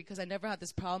frustrated because I never had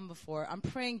this problem before. I'm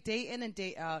praying day in and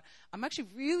day out. I'm actually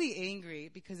really angry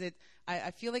because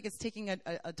I feel like it's taking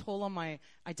a toll on my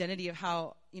identity of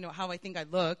how I think I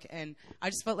look. And I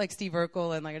just felt like Steve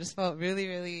Urkel, and like I just felt really,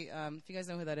 really, if you guys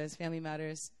know who that is, Family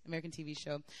Matters, American TV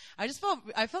show. I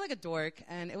felt like a dork,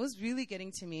 and it was really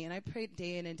getting to me. And I prayed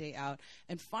day in and day out.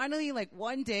 And finally, like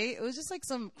one day, it was just like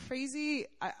some crazy,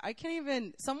 I can't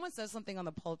even, someone said something on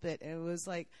the pulpit, and it was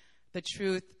like the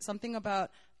truth, something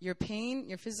about your pain,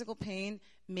 your physical pain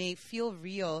may feel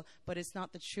real, but it's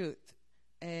not the truth.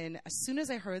 And as soon as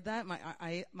I heard that,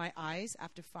 my eyes,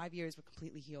 after 5 years, were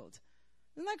completely healed.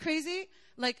 Isn't that crazy?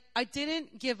 Like, I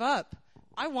didn't give up.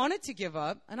 I wanted to give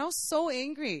up, and I was so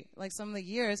angry, like some of the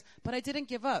years, but I didn't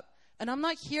give up. And I'm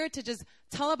not here to just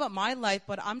tell about my life,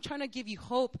 but I'm trying to give you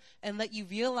hope and let you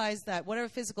realize that whatever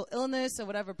physical illness or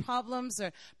whatever problems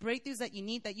or breakthroughs that you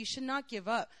need, that you should not give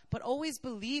up. But always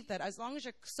believe that as long as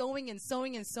you're sowing and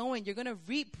sowing and sowing, you're going to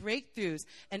reap breakthroughs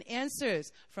and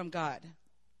answers from God.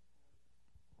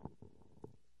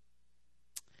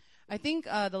 I think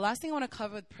the last thing I want to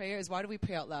cover with prayer is, why do we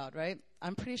pray out loud, right?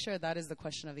 I'm pretty sure that is the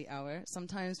question of the hour.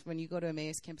 Sometimes when you go to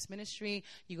Emmaus Campus Ministry,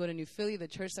 you go to New Philly, the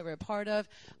church that we're a part of.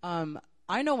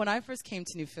 I know when I first came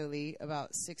to New Philly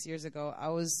about 6 years ago, I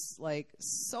was like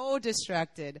so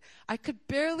distracted. I could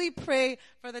barely pray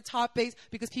for the topics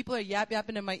because people are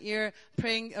yapping in my ear,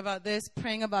 praying about this,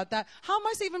 praying about that. How am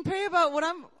I to even pray about what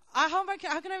how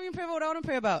can I even pray about what I want to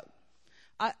pray about?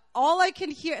 All I can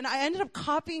hear, and I ended up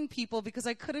copying people because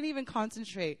I couldn't even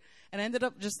concentrate. And I ended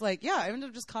up just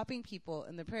copying people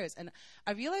in their prayers. And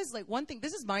I realized, like, one thing,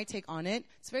 this is my take on it.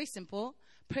 It's very simple.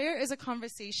 Prayer is a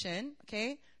conversation,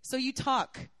 okay? So you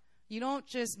talk. You don't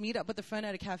just meet up with a friend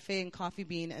at a cafe and coffee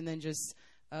bean and then just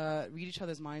read each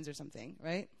other's minds or something,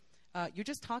 right? You're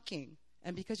just talking.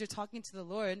 And because you're talking to the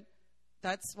Lord,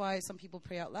 that's why some people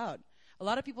pray out loud. A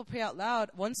lot of people pray out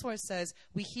loud. One source says,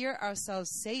 we hear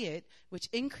ourselves say it, which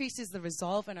increases the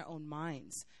resolve in our own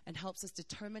minds and helps us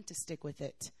determined to stick with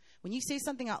it. When you say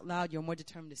something out loud, you're more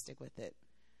determined to stick with it.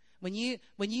 When you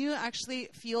actually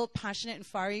feel passionate and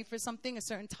fiery for something, a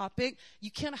certain topic, you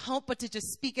can't help but to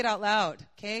just speak it out loud,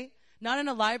 okay? Not in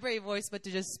a library voice, but to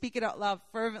just speak it out loud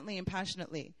fervently and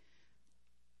passionately.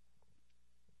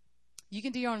 You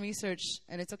can do your own research,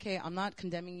 and it's okay. I'm not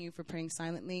condemning you for praying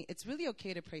silently. It's really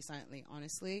okay to pray silently,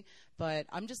 honestly, but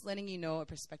I'm just letting you know a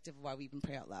perspective of why we even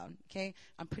pray out loud, okay?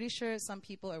 I'm pretty sure some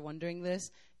people are wondering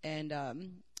this, and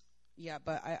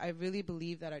but I really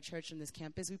believe that our church and this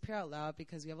campus, we pray out loud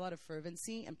because we have a lot of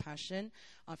fervency and passion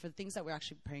for the things that we're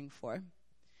actually praying for.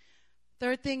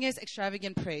 Third thing is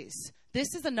extravagant praise.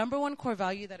 This is the number one core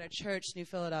value that our church, New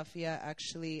Philadelphia,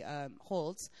 actually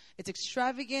holds. It's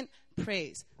extravagant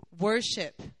praise.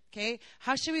 Worship, okay?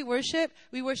 How should we worship?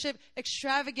 We worship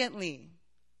extravagantly.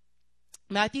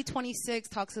 Matthew 26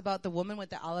 talks about the woman with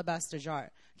the alabaster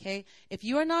jar, okay? If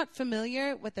you are not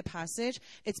familiar with the passage,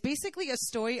 it's basically a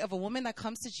story of a woman that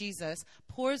comes to Jesus,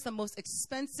 pours the most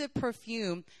expensive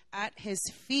perfume at his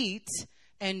feet,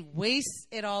 and wastes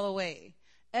it all away.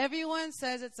 Everyone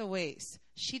says it's a waste.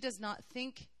 She does not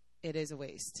think it is a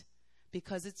waste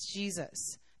because it's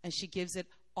Jesus, and she gives it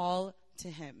all to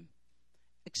him.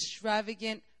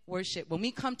 Extravagant worship. When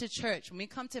we come to church, when we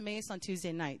come to Emmaus on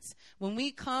Tuesday nights, when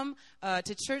we come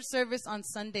to church service on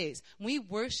Sundays, when we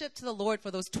worship to the Lord for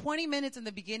those 20 minutes in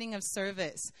the beginning of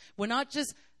service, we're not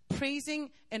just praising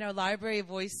in our library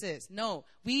voices. No,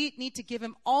 we need to give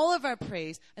him all of our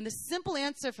praise. And the simple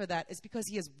answer for that is because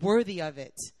he is worthy of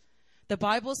it. The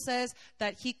Bible says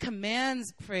that he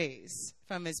commands praise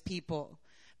from his people.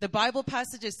 The Bible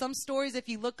passages, some stories, if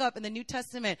you look up in the New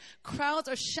Testament, crowds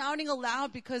are shouting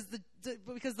aloud because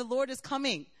the Lord is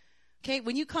coming. Okay,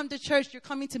 when you come to church, you're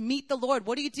coming to meet the Lord.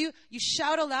 What do? You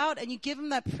shout aloud and you give him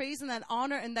that praise and that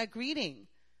honor and that greeting.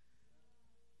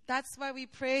 That's why we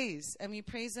praise, and we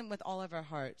praise him with all of our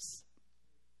hearts.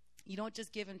 You don't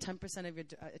just give him 10% of your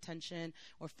attention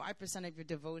or 5% of your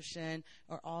devotion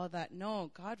or all of that.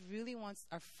 No, God really wants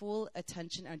our full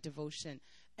attention and devotion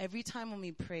every time when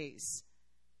we praise.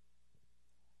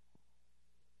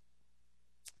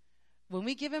 When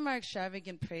we give him our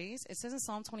extravagant praise, it says in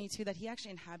Psalm 22 that he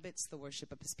actually inhabits the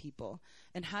worship of his people.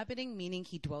 Inhabiting meaning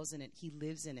he dwells in it. He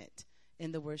lives in it,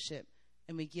 in the worship.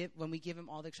 And when we give him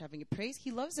all the extravagant praise,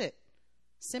 he loves it.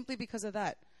 Simply because of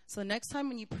that. So the next time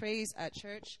when you praise at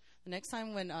church, the next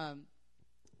time when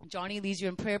Johnny leads you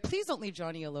in prayer, please don't leave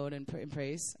Johnny alone in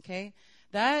praise, okay?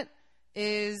 That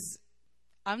is,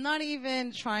 I'm not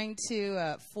even trying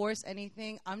to force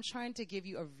anything. I'm trying to give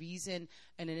you a reason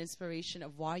and an inspiration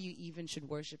of why you even should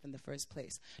worship in the first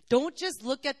place. Don't just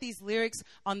look at these lyrics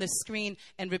on the screen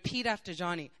and repeat after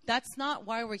Johnny. That's not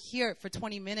why we're here for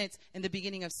 20 minutes in the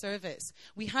beginning of service.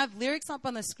 We have lyrics up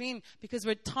on the screen because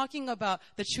we're talking about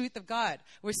the truth of God.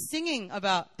 We're singing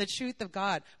about the truth of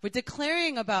God. We're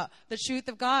declaring about the truth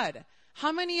of God.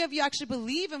 How many of you actually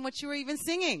believe in what you were even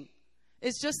singing?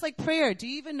 It's just like prayer. Do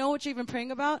you even know what you're even praying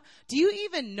about? Do you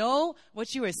even know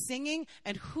what you are singing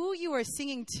and who you are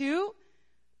singing to?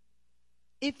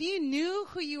 If you knew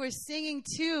who you were singing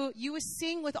to, you would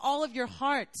sing with all of your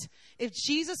heart. If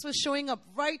Jesus was showing up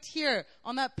right here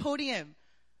on that podium,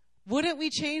 wouldn't we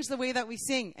change the way that we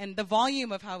sing and the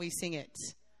volume of how we sing it?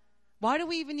 Why do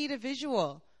we even need a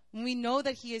visual? When we know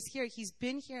that he is here, he's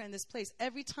been here in this place.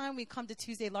 Every time we come to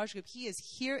Tuesday Large Group, he is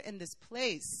here in this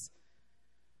place.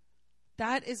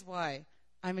 That is why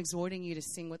I'm exhorting you to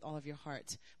sing with all of your heart.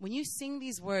 When you sing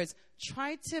these words,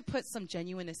 try to put some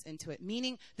genuineness into it.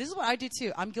 Meaning, this is what I do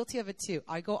too. I'm guilty of it too.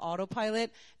 I go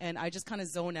autopilot and I just kind of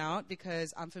zone out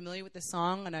because I'm familiar with the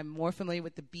song and I'm more familiar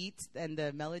with the beat and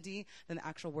the melody than the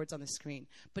actual words on the screen.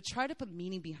 But try to put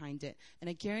meaning behind it. And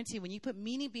I guarantee when you put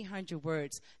meaning behind your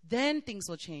words, then things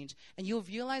will change. And you'll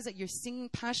realize that you're singing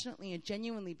passionately and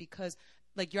genuinely because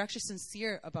like you're actually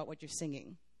sincere about what you're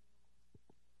singing.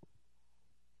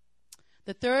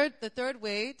 The third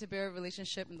way to bear a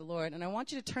relationship in the Lord, and I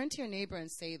want you to turn to your neighbor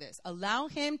and say this. Allow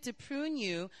him to prune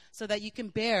you so that you can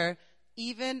bear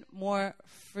even more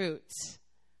fruit.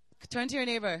 Turn to your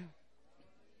neighbor.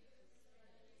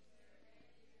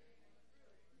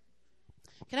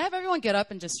 Can I have everyone get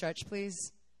up and just stretch,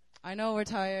 please? I know we're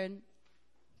tired.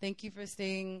 Thank you for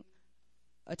staying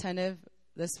attentive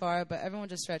this far, but everyone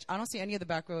just stretch. I don't see any of the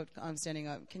back row standing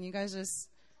up. Can you guys just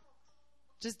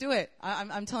do it.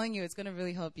 I'm telling you, it's going to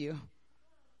really help you.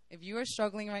 If you are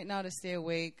struggling right now to stay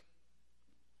awake,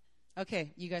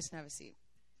 okay, you guys can have a seat.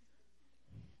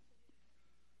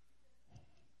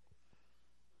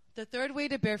 The third way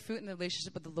to bear fruit in the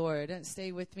relationship with the Lord, and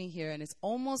stay with me here, and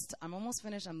I'm almost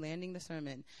finished, I'm landing the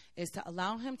sermon, is to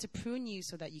allow him to prune you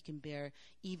so that you can bear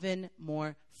even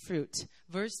more fruit.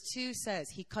 Verse 2 says,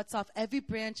 he cuts off every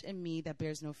branch in me that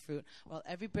bears no fruit, while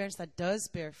every branch that does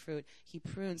bear fruit, he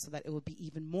prunes so that it will be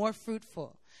even more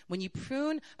fruitful. When you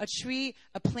prune a tree,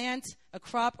 a plant, a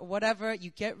crop, or whatever, you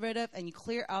get rid of and you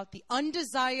clear out the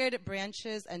undesired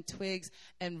branches and twigs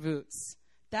and roots.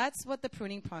 That's what the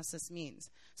pruning process means.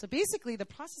 So basically, the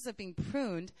process of being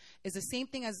pruned is the same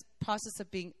thing as process of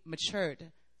being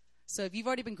matured. So if you've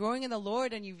already been growing in the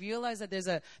Lord and you realize that there's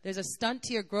a stunt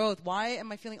to your growth, why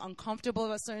am I feeling uncomfortable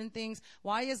about certain things?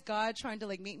 Why is God trying to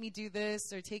make me do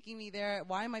this or taking me there?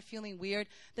 Why am I feeling weird?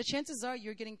 The chances are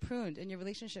you're getting pruned in your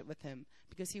relationship with him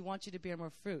because he wants you to bear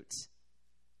more fruit.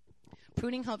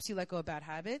 Pruning helps you let go of bad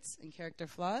habits and character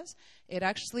flaws. It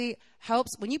actually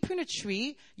helps. When you prune a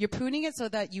tree, you're pruning it so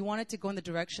that you want it to go in the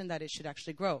direction that it should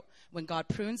actually grow. When God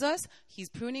prunes us, he's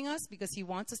pruning us because he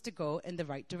wants us to go in the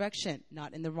right direction,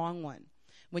 not in the wrong one.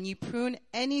 When you prune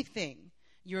anything,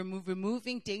 you're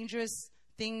removing dangerous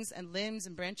things and limbs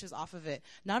and branches off of it.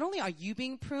 Not only are you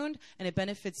being pruned and it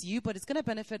benefits you, but it's going to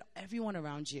benefit everyone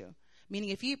around you. Meaning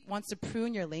if he wants to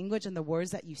prune your language and the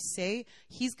words that you say,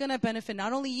 he's going to benefit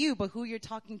not only you, but who you're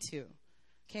talking to.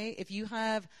 Okay? If you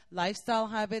have lifestyle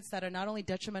habits that are not only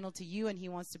detrimental to you and he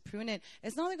wants to prune it,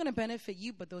 it's not only going to benefit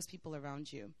you, but those people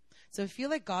around you. So if you feel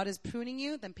like God is pruning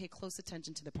you, then pay close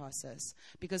attention to the process.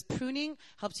 Because pruning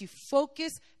helps you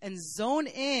focus and zone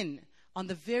in on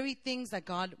the very things that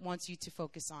God wants you to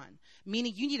focus on.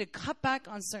 Meaning you need to cut back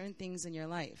on certain things in your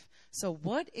life. So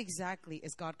what exactly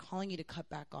is God calling you to cut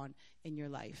back on in your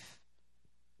life?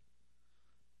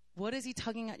 What is he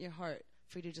tugging at your heart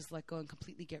for you to just let go and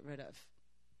completely get rid of?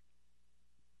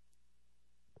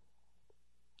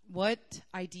 What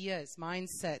ideas,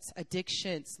 mindsets,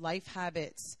 addictions, life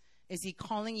habits is he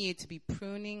calling you to be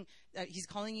pruning? He's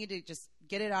calling you to just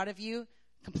get it out of you,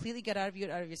 completely get out of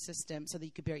your system so that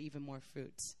you could bear even more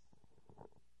fruits.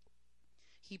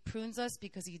 He prunes us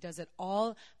because he does it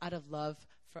all out of love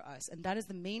for us. And that is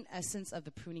the main essence of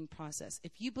the pruning process.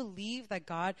 If you believe that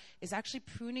God is actually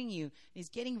pruning you, and he's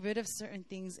getting rid of certain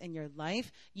things in your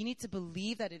life, you need to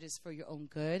believe that it is for your own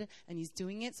good, and he's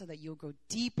doing it so that you'll grow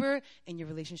deeper in your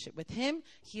relationship with him.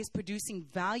 He is producing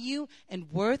value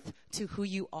and worth to who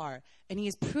you are. And he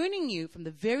is pruning you from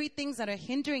the very things that are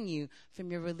hindering you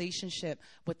from your relationship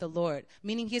with the Lord.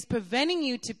 Meaning he is preventing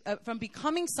you from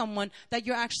becoming someone that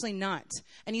you're actually not.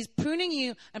 And he's pruning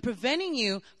you and preventing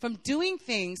you from doing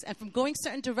things and from going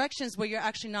certain directions where you're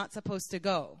actually not supposed to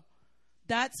go.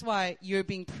 That's why you're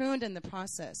being pruned in the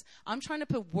process. I'm trying to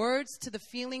put words to the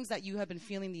feelings that you have been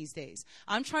feeling these days.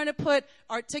 I'm trying to put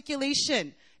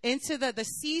articulation into the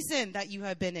season that you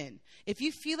have been in. If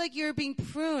you feel like you're being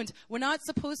pruned, we're not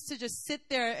supposed to just sit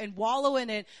there and wallow in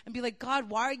it and be like, God,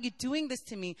 why are you doing this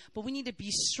to me? But we need to be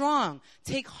strong.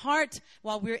 Take heart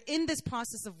while we're in this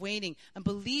process of waiting and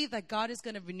believe that God is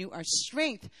going to renew our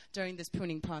strength during this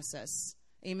pruning process.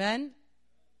 Amen?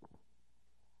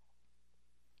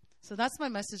 So that's my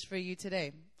message for you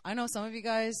today. I know some of you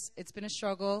guys, it's been a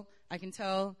struggle. I can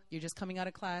tell you're just coming out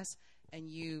of class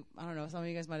and I don't know, some of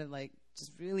you guys might have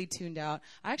just really tuned out.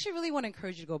 I actually really want to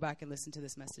encourage you to go back and listen to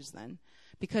this message then.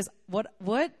 Because what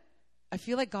I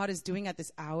feel like God is doing at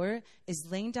this hour is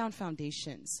laying down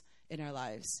foundations in our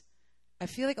lives. I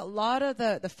feel like a lot of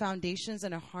the foundations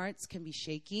in our hearts can be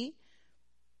shaky.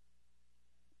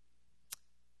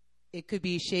 It could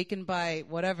be shaken by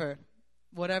whatever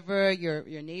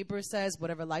your neighbor says,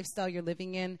 whatever lifestyle you're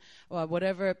living in, or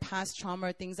whatever past trauma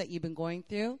or things that you've been going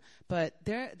through. But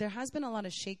there has been a lot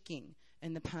of shaking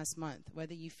in the past month,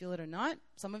 whether you feel it or not.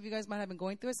 Some of you guys might have been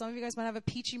going through it. Some of you guys might have a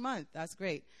peachy month. That's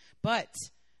great. But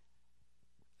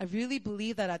I really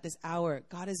believe that at this hour,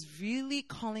 God is really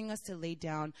calling us to lay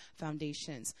down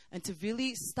foundations and to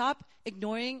really stop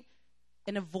ignoring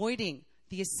and avoiding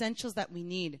the essentials that we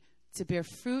need to bear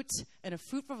fruit and a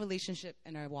fruitful relationship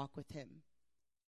in our walk with him.